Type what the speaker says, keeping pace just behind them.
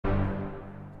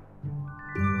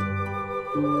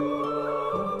No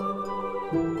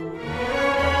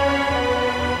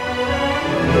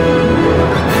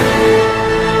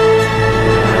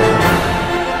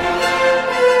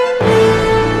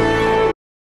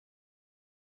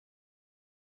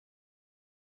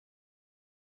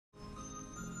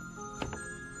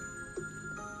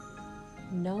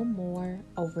more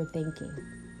overthinking.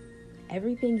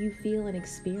 Everything you feel and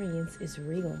experience is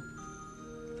real.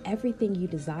 Everything you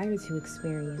desire to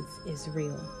experience is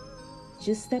real.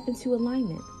 Just step into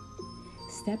alignment.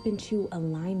 Step into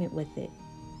alignment with it.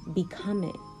 Become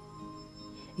it.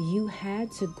 You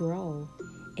had to grow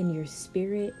in your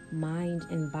spirit, mind,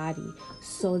 and body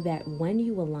so that when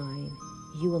you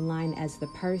align as the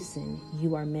person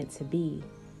you are meant to be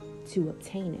to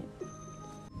obtain it.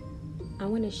 I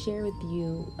want to share with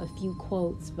you a few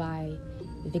quotes by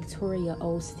Victoria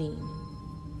Osteen.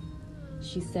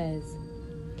 She says,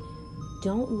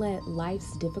 "Don't let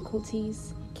life's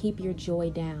difficulties keep your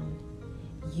joy down.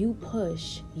 You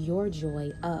push your joy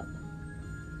up.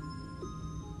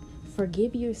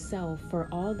 Forgive yourself for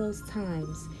all those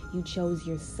times you chose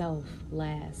yourself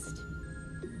last.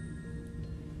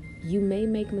 You may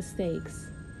make mistakes,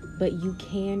 but you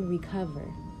can recover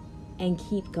and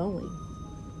keep going.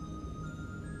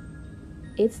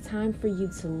 It's time for you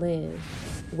to live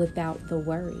without the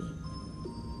worry."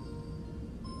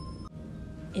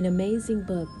 An amazing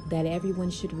book that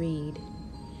everyone should read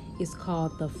is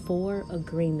called The 4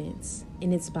 Agreements,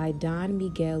 and it's by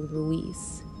Miguel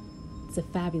Ruiz. It's a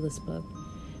fabulous book.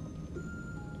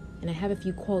 And I have a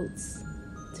few quotes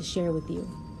to share with you.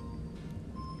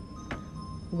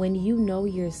 When you know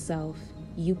yourself,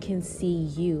 you can see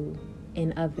you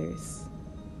in others.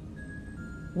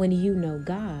 When you know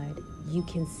God, you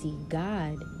can see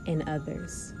God in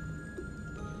others.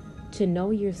 To know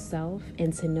yourself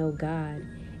and to know God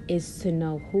is to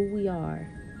know who we are.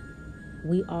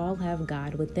 We all have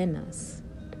God within us.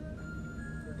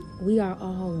 We are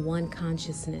all one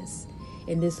consciousness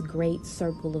in this great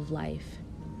circle of life.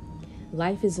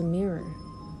 Life is a mirror,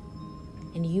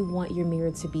 and you want your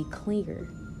mirror to be clear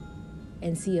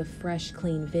and see a fresh,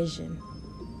 clean vision.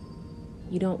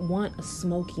 You don't want a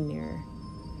smoky mirror.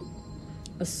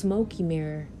 A smoky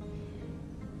mirror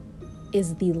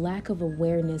is the lack of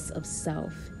awareness of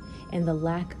self and the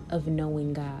lack of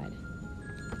knowing God.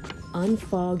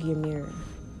 Unfog your mirror.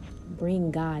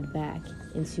 Bring God back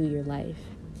into your life.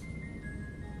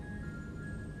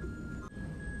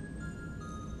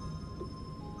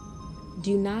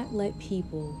 Do not let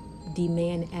people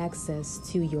demand access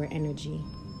to your energy.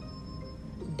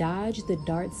 Dodge the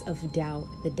darts of doubt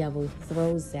the devil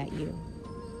throws at you.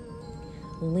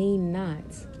 Lean not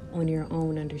on your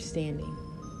own understanding.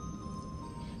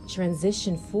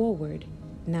 Transition forward,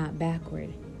 not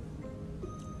backward.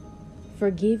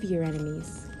 Forgive your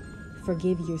enemies.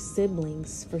 Forgive your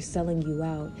siblings for selling you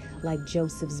out like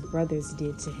Joseph's brothers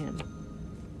did to him.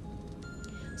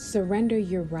 Surrender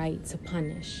your right to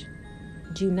punish.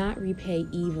 Do not repay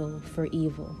evil for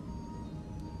evil.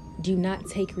 Do not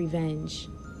take revenge.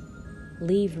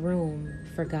 Leave room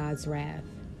for God's wrath.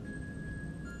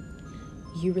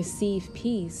 You receive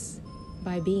peace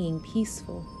by being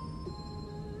peaceful.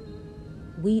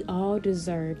 We all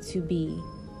deserve to be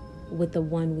with the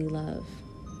one we love.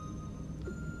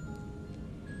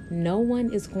 No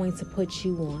one is going to put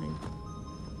you on.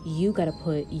 You got to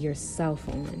put yourself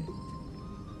on.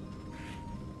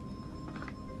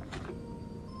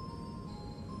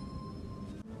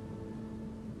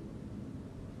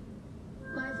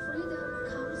 My freedom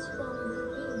comes from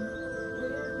within,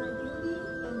 where my beauty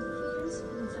and fears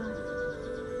reside.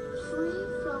 Free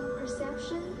from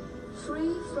perception,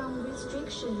 free from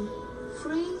restriction,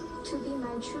 free to be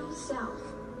my true self.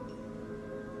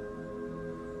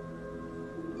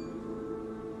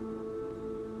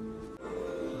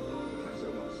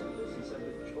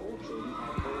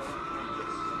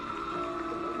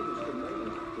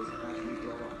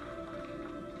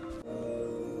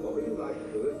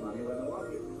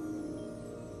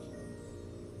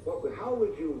 How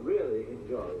would you really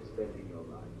enjoy spending your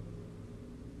life?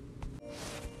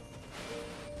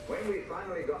 When we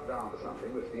finally got down to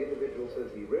something which the individual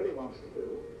says he really wants to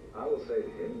do, I will say to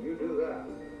him, you do that.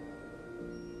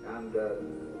 And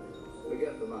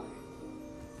forget the money.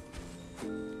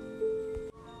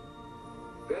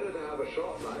 Better to have a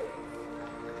short life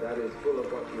that is full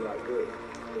of what you like doing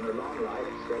than a long life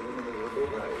spent in a miserable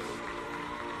way.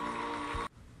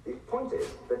 The point is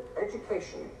that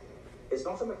education is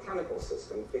not a mechanical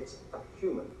system, it's a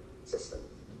human system.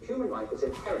 Human life is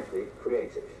inherently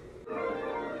creative. And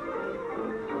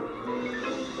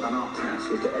our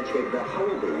task is to educate their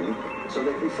whole being so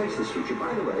they can face this future.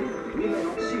 By the way, we may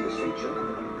not see this future,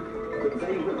 but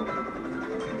they will.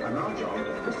 And our job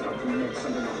is to help them make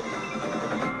something of it.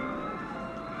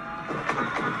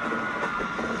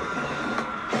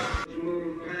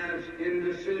 Move past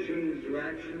indecision to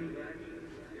action.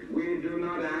 If we do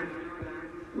not act,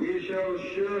 we shall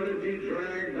surely be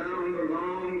dragged down the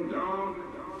long, dark,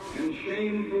 and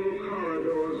shameful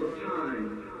corridors of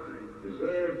time,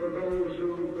 reserved for those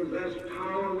who possess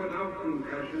power without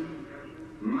compassion,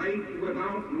 might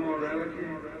without morality,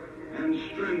 and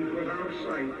strength without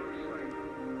sight.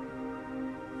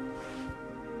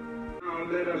 Now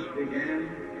let us begin.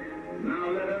 Now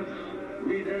let us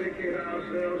rededicate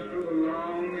ourselves to the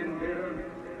long and bitter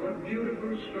but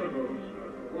beautiful struggles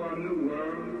for a new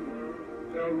world.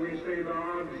 Shall we say the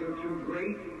odds are too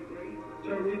great?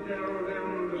 Shall we tell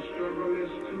them the struggle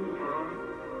is too hard?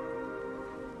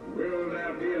 Will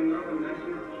there be another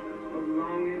message of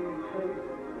longing, of hope,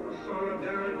 of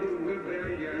solidarity with their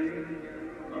yearning,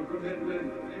 a commitment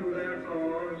to their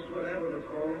cause, whatever the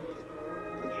cost?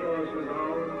 The choice is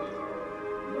ours.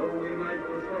 Though we might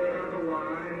prefer it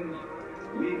otherwise,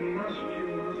 we must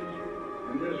choose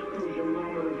in this crucial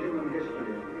moment of human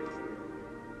history.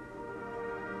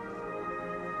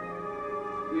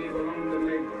 We will only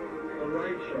make the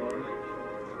right choice.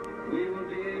 We will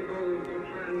be able to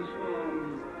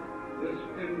transform this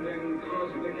pending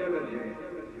cosmic elegy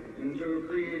into a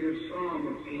creative psalm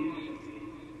of peace.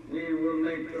 We will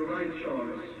make the right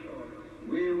choice.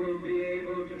 We will be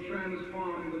able to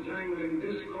transform the jangling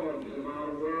discords of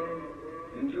our world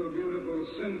into a beautiful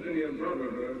symphony of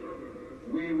brotherhood.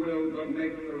 We will but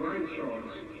make the right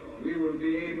choice. We will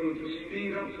be able to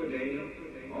speed up the day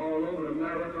all over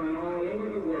America and all over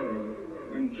the world,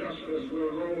 when justice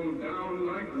will roll down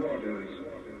like waters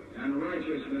and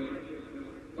righteousness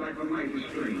like a mighty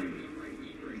stream.